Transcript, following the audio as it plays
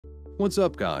What's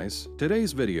up guys?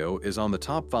 Today's video is on the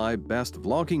top 5 best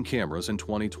vlogging cameras in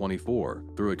 2024.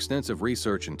 Through extensive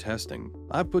research and testing,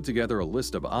 I've put together a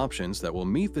list of options that will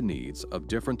meet the needs of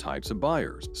different types of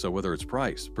buyers. So whether it's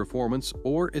price, performance,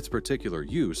 or its particular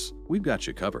use, we've got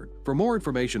you covered. For more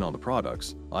information on the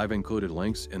products, I've included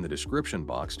links in the description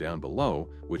box down below,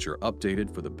 which are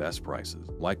updated for the best prices.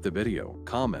 Like the video,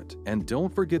 comment, and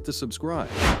don't forget to subscribe.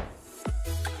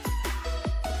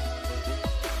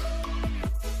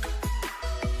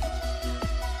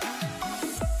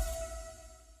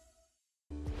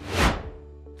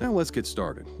 Now let's get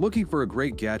started. Looking for a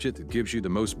great gadget that gives you the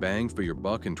most bang for your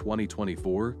buck in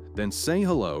 2024? Then say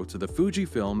hello to the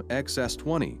Fujifilm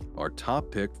X-S20, our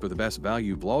top pick for the best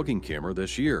value vlogging camera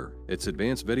this year. Its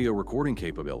advanced video recording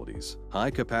capabilities,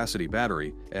 high-capacity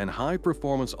battery, and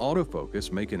high-performance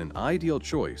autofocus make it an ideal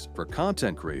choice for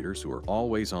content creators who are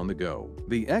always on the go.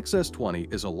 The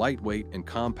X-S20 is a lightweight and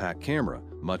compact camera,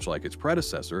 much like its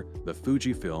predecessor, the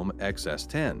Fujifilm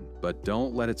X-S10. But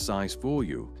don't let its size fool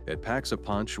you. It packs a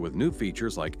punch with new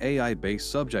features like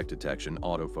AI-based subject detection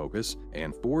autofocus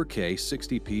and 4K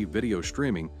 60p video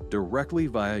streaming directly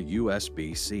via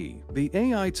USB-C. The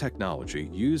AI technology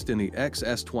used in the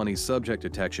X-S20 subject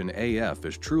detection AF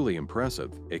is truly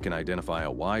impressive. It can identify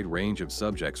a wide range of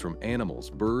subjects from animals,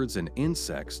 birds, and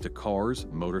insects to cars,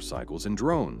 motorcycles, and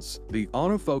drones. The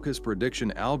autofocus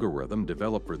prediction algorithm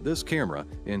developed for this camera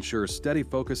ensures steady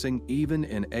focusing even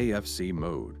in AFC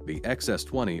mode. The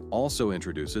X-S20 also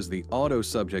introduces the auto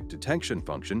subject detection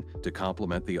function to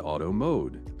complement the auto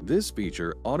mode. This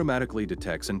feature automatically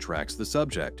detects and tracks the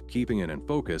subject, keeping it in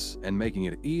focus and making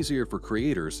it easier for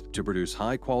creators to produce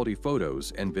high-quality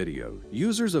photos and video.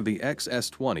 Users of the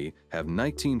X-S20 have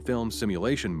 19 film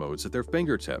simulation modes at their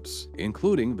fingertips,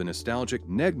 including the nostalgic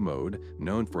neg mode,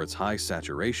 known for its high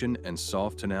saturation and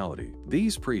soft tonality.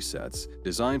 These presets,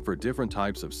 designed for different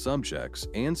types of subjects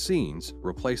and scenes,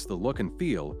 replace the look and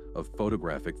feel of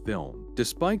photographic film.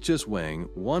 Despite just weighing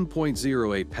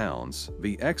 1.08 pounds,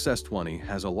 the X-S20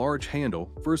 has a large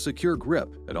handle for secure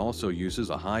grip. It also uses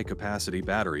a high-capacity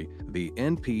battery, the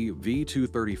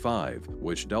NP-V235,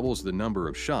 which doubles the number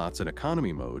of shots in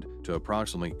economy mode to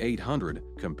approximately 800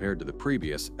 compared to the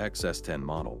previous X-S10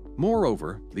 model.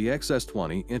 Moreover, the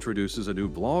X-S20 introduces a new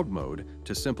vlog mode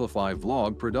to simplify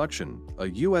vlog production. A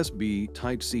USB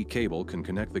Type-C cable can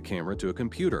connect the camera to a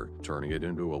computer, turning it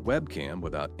into a webcam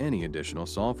without any additional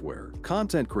software.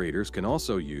 Content creators can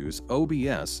also use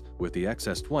OBS with the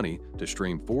X-S20 to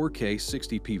stream 4K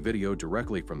 60p video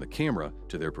directly from the camera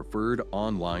to their preferred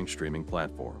online streaming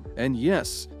platform. And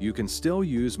yes, you can still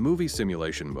use movie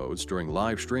simulation modes during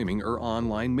live streaming or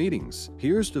online meetings.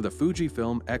 Here's to the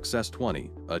Fujifilm X-S20,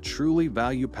 a truly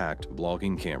value-packed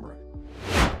vlogging camera.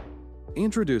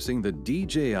 Introducing the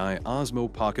DJI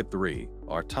Osmo Pocket 3,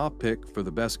 our top pick for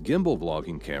the best gimbal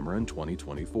vlogging camera in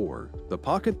 2024. The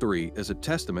Pocket 3 is a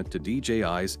testament to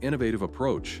DJI's innovative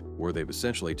approach, where they've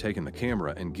essentially taken the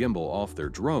camera and gimbal off their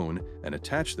drone and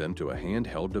attached them to a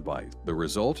handheld device. The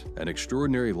result? An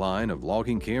extraordinary line of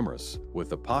vlogging cameras, with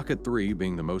the Pocket 3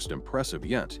 being the most impressive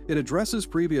yet. It addresses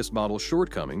previous model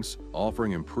shortcomings,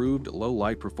 offering improved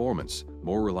low-light performance,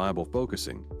 more reliable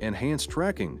focusing, enhanced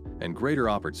tracking, and greater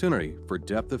opportunity for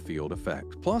depth of field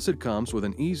effect. Plus, it comes with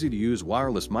an easy-to-use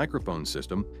wireless microphone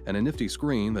system and a nifty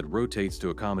screen that rotates to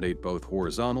accommodate both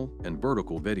horizontal and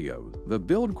vertical video. The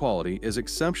build quality is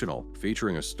exceptional,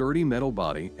 featuring a sturdy metal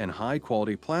body and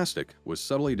high-quality plastic with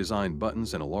subtly designed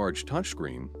buttons and a large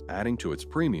touchscreen, adding to its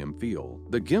premium feel.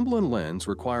 The gimbal and lens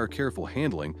require careful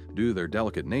handling due to their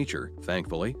delicate nature.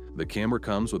 Thankfully, the camera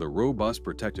comes with a robust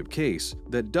protective case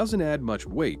that doesn't add much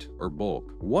weight or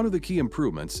bulk. One of the key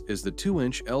improvements is the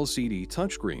 2-inch LCD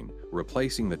touchscreen,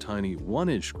 replacing the tiny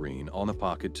 1-inch screen on the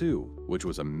Pocket 2, which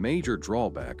was a major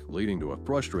drawback, leading to a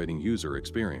frustrating user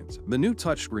experience. The new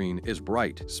touchscreen is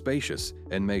bright, spacious,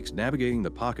 and makes navigating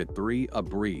the Pocket 3 a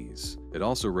breeze. It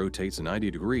also rotates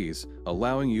 90 degrees,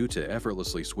 allowing you to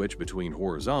effortlessly switch between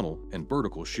horizontal and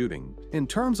vertical shooting. In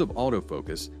terms of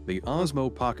autofocus, the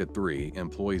Osmo Pocket 3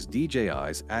 employs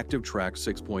DJI's Active Track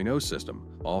 6.0 system,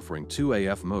 offering 2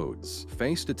 AF modes.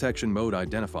 Face detection mode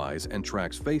identifies and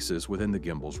tracks faces within the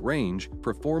gimbal's range,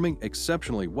 performing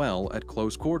exceptionally well at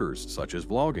close quarters, such as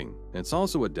vlogging. It's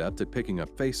also adept at picking up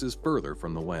faces further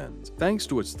from the lens. Thanks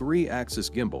to its 3-axis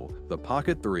gimbal, the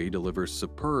Pocket 3 delivers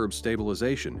superb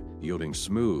stabilization, yielding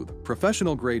smooth,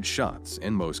 professional-grade shots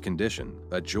in most conditions.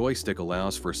 A joystick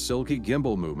allows for silky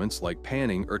gimbal movements like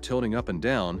panning or tilting up and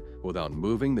down without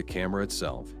moving the camera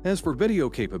itself. As for video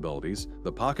capabilities,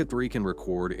 the Pocket 3 can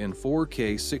record in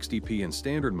 4K 60p in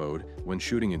standard mode when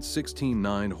shooting in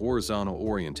 16:9 horizontal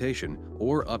orientation stabilization,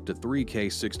 or up to 3K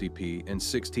 60p and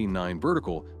 16:9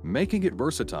 vertical, making it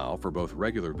versatile for both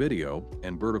regular video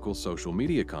and vertical social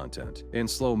media content. In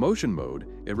slow motion mode,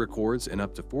 it records in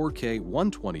up to 4K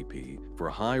 120p for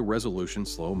high-resolution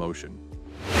slow motion.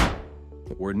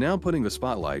 We're now putting the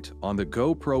spotlight on the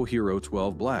GoPro Hero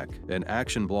 12 Black, an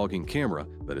action vlogging camera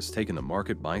that has taken the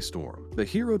market by storm. The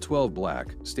Hero 12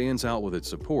 Black stands out with its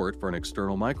support for an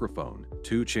external microphone,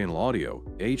 2-channel audio,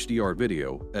 HDR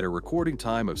video at a recording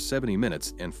time of 70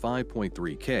 minutes and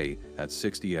 5.3K at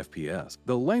 60 FPS.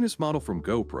 The latest model from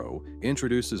GoPro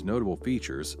introduces notable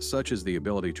features such as the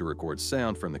ability to record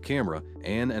sound from the camera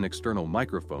and an external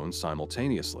microphone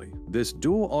simultaneously. This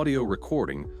dual audio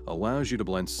recording allows you to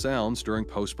blend sounds during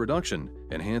post-production,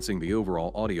 enhancing the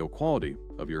overall audio quality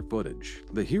of your footage.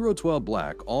 The Hero 12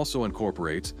 Black also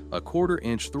incorporates a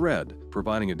 1/4-inch thread,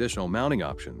 providing additional mounting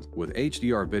options. With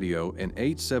HDR video and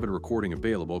 8:7 recording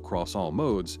available across all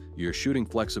modes, your shooting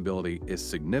flexibility is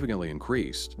significantly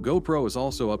increased. GoPro has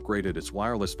also upgraded its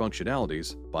wireless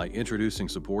functionalities by introducing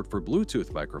support for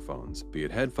Bluetooth microphones, be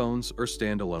it headphones or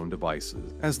standalone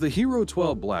devices. As the Hero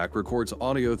 12 Black records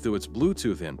audio through its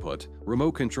Bluetooth input,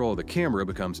 remote control of the camera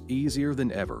becomes easier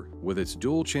than ever. With its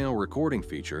dual-channel recording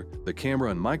feature, the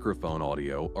camera and microphone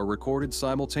audio are recorded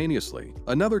simultaneously.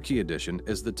 Another key addition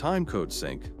is the timecode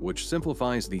sync, which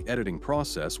simplifies the editing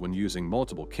process when using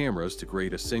multiple cameras to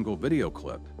create a single video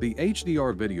clip. The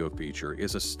HDR video feature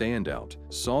is a standout,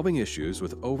 solving issues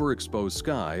with overexposed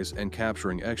skies and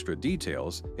capturing extra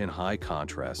details in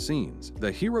high-contrast scenes.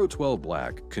 The Hero 12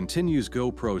 Black continues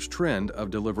GoPro's trend of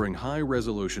delivering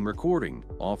high-resolution recording,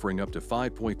 offering up to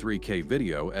 5.3K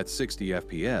video at 60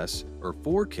 FPS or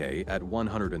 4K at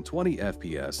 120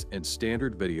 FPS in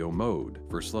standard video mode.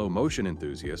 For slow motion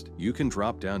enthusiasts, you can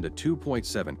drop down to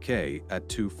 2.7K at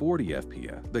 240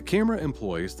 FPS. The camera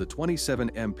employs the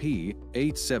 27MP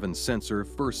 8.7 sensor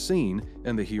first seen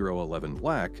in the Hero 11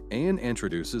 Black and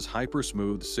introduces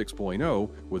HyperSmooth 6.0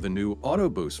 with a new Auto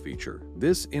Boost feature.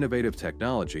 This innovative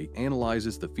technology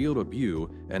analyzes the field of view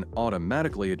and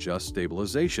automatically adjusts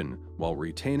stabilization while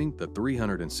retaining the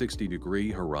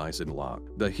 360-degree horizon lock.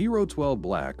 The Hero 12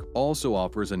 Black also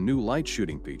offers a new light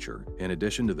shooting feature, in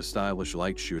addition to the stylish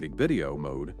light shooting video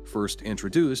mode first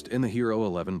introduced in the Hero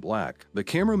 11 Black. The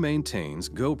camera maintains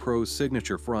GoPro's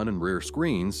signature front and rear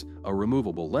screens, a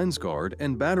removable lens guard,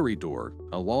 and battery door,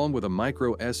 along with a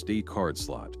micro SD card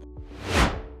slot.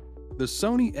 The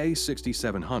Sony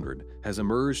A6700 has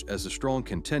emerged as a strong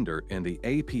contender in the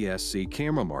APS-C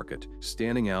camera market,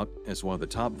 standing out as one of the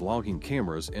top vlogging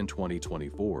cameras in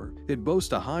 2024. It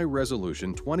boasts a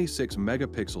high-resolution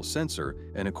 26-megapixel sensor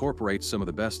and incorporates some of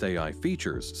the best AI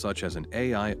features, such as an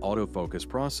AI autofocus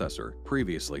processor,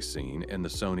 previously seen in the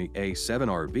Sony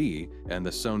A7RV and the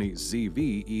Sony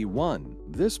ZV-E1.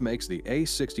 This makes the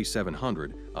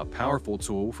A6700 a powerful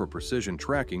tool for precision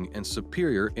tracking and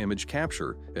superior image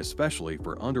capture, especially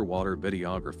for underwater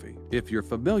videography. If you're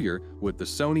familiar with the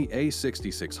Sony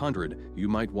A6600, you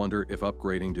might wonder if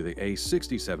upgrading to the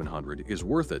A6700 is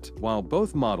worth it. While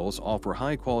both models offer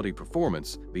high-quality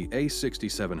performance, the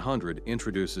A6700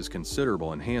 introduces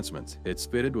considerable enhancements. It's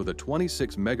fitted with a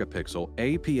 26-megapixel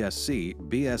APS-C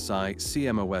BSI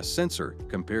CMOS sensor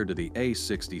compared to the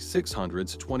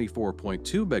A6600's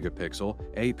 24.2-megapixel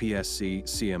APS-C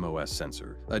CMOS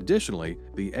sensor. Additionally,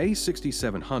 the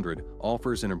A6700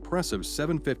 offers an impressive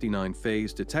 759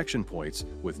 phase detection points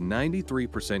with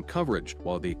 93% coverage,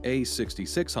 while the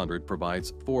A6600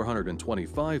 provides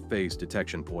 425 phase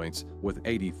detection points with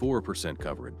 84%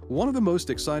 coverage. One of the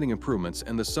most exciting improvements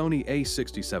in the Sony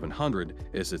A6700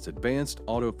 is its advanced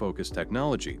autofocus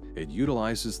technology. It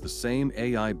utilizes the same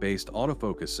AI-based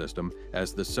autofocus system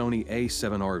as the Sony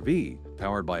A7RV,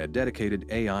 powered by a dedicated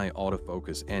AI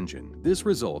autofocus engine. This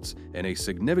results in a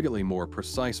significantly more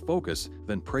precise focus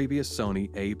than previous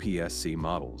Sony APS-C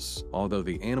models. Although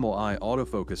the animal eye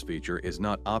autofocus feature is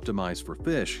not optimized for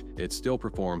fish, it still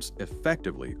performs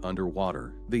effectively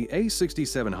underwater. The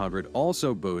A6700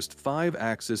 also boasts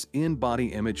 5-axis in-body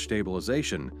image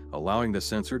stabilization, allowing the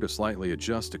sensor to slightly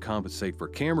adjust to compensate for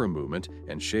camera movement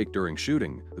and shake during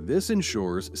shooting. This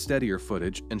ensures steadier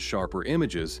footage and sharper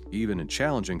images, even in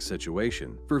challenging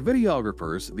situations. For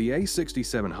videographers, the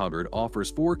A6700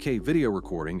 offers 4K video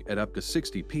recording at up to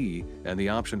 60p and the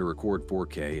option to record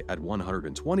 4K at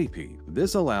 120p.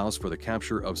 This allows for the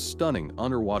capture of stunning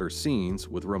underwater scenes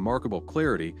with remarkable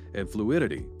clarity and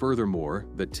fluidity. Furthermore,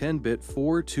 the 10-bit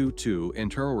 422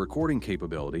 internal recording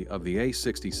capability of the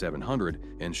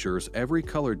A6700 ensures every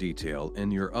color detail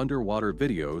in your underwater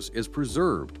videos is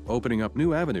preserved, opening up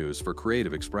new avenues for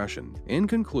creative expression. In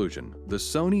conclusion, the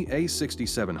Sony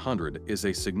A6700 is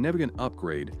a significant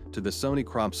upgrade to the Sony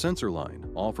crop sensor line,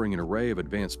 offering an array of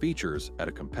advanced features at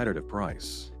a competitive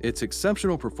price. Its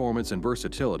exceptional performance and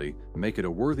versatility make it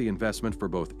a worthy investment for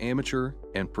both amateur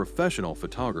and professional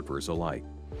photographers alike.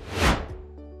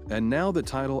 And now the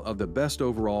title of the best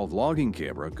overall vlogging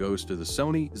camera goes to the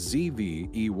Sony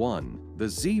ZV-E1. The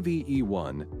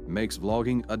ZV-E1 makes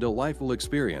vlogging a delightful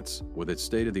experience with its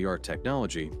state-of-the-art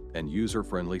technology and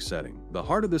user-friendly setting. The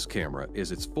heart of this camera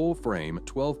is its full-frame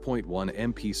 12.1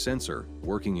 MP sensor,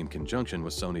 working in conjunction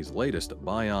with Sony's latest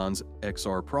Bions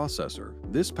XR processor.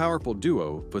 This powerful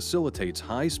duo facilitates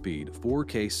high-speed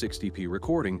 4K 60p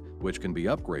recording, which can be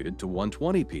upgraded to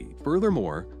 120p.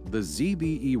 Furthermore, the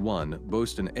ZV-E1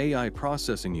 boasts an AI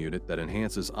processing unit that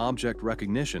enhances object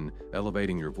recognition,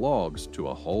 elevating your vlogs to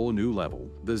a whole new level.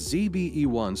 The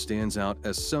ZV-E1 stands out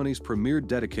as Sony's premier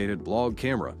dedicated vlog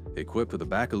camera, equipped with a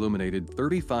back-illuminated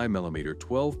 35mm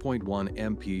 12.1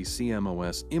 MP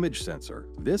CMOS image sensor.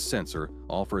 This sensor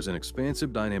offers an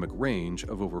expansive dynamic range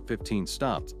of over 15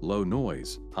 stops, low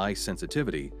noise, high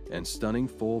sensitivity, and stunning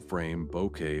full-frame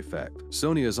bokeh effect.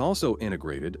 Sony has also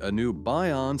integrated a new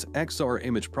Bions XR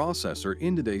image processor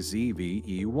into the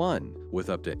ZV-E1. With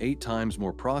up to 8 times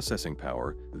more processing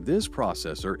power, this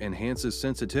processor enhances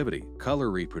sensitivity,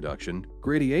 color reproduction,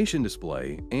 gradation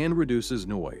display, and reduces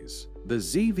noise. The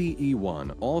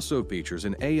ZV-E1 also features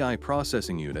an AI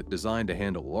processing unit designed to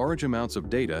handle large amounts of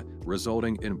data,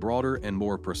 resulting in broader and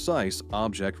more precise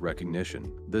object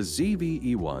recognition. The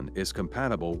ZV-E1 is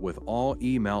compatible with all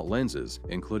E-mount lenses,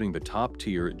 including the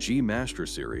top-tier G Master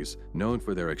series, known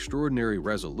for their extraordinary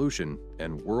resolution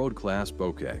and world-class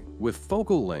bokeh. With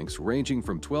focal lengths ranging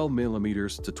from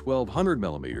 12mm to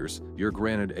 1200mm, you're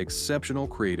granted exceptional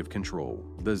creative control.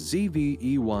 The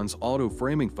ZV-E1's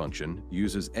auto-framing function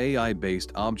uses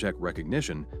AI-based object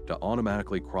recognition to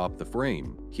automatically crop the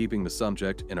frame, keeping the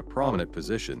subject in a prominent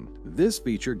position. This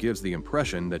feature gives the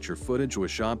impression that your footage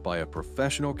was shot by a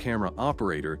professional camera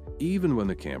operator even when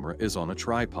the camera is on a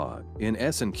tripod. In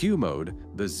S&Q mode,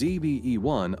 the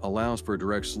ZV-E1 allows for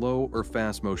direct slow or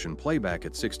fast motion playback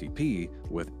at 60p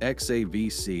with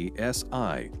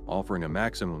XAVC-SI, offering a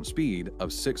maximum speed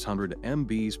of 600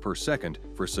 MBs per second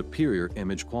for superior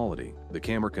image quality. The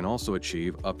camera can also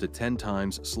achieve up to 10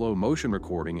 times slow motion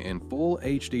recording in full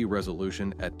HD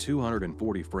resolution at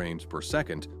 240 frames per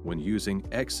second when using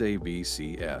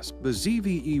XAVC-S. The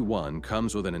ZV-E1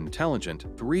 comes with an intelligent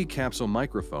 3-capsule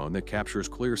microphone that captures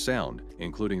clear sound,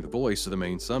 including the voice of the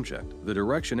main subject. The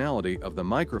directionality of the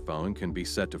microphone can be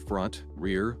set to front,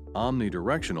 rear,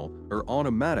 omnidirectional, or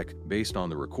automatic based on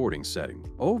the recording setting.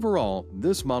 Overall,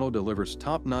 this model delivers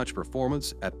top-notch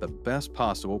performance at the best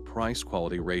possible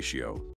price-quality ratio.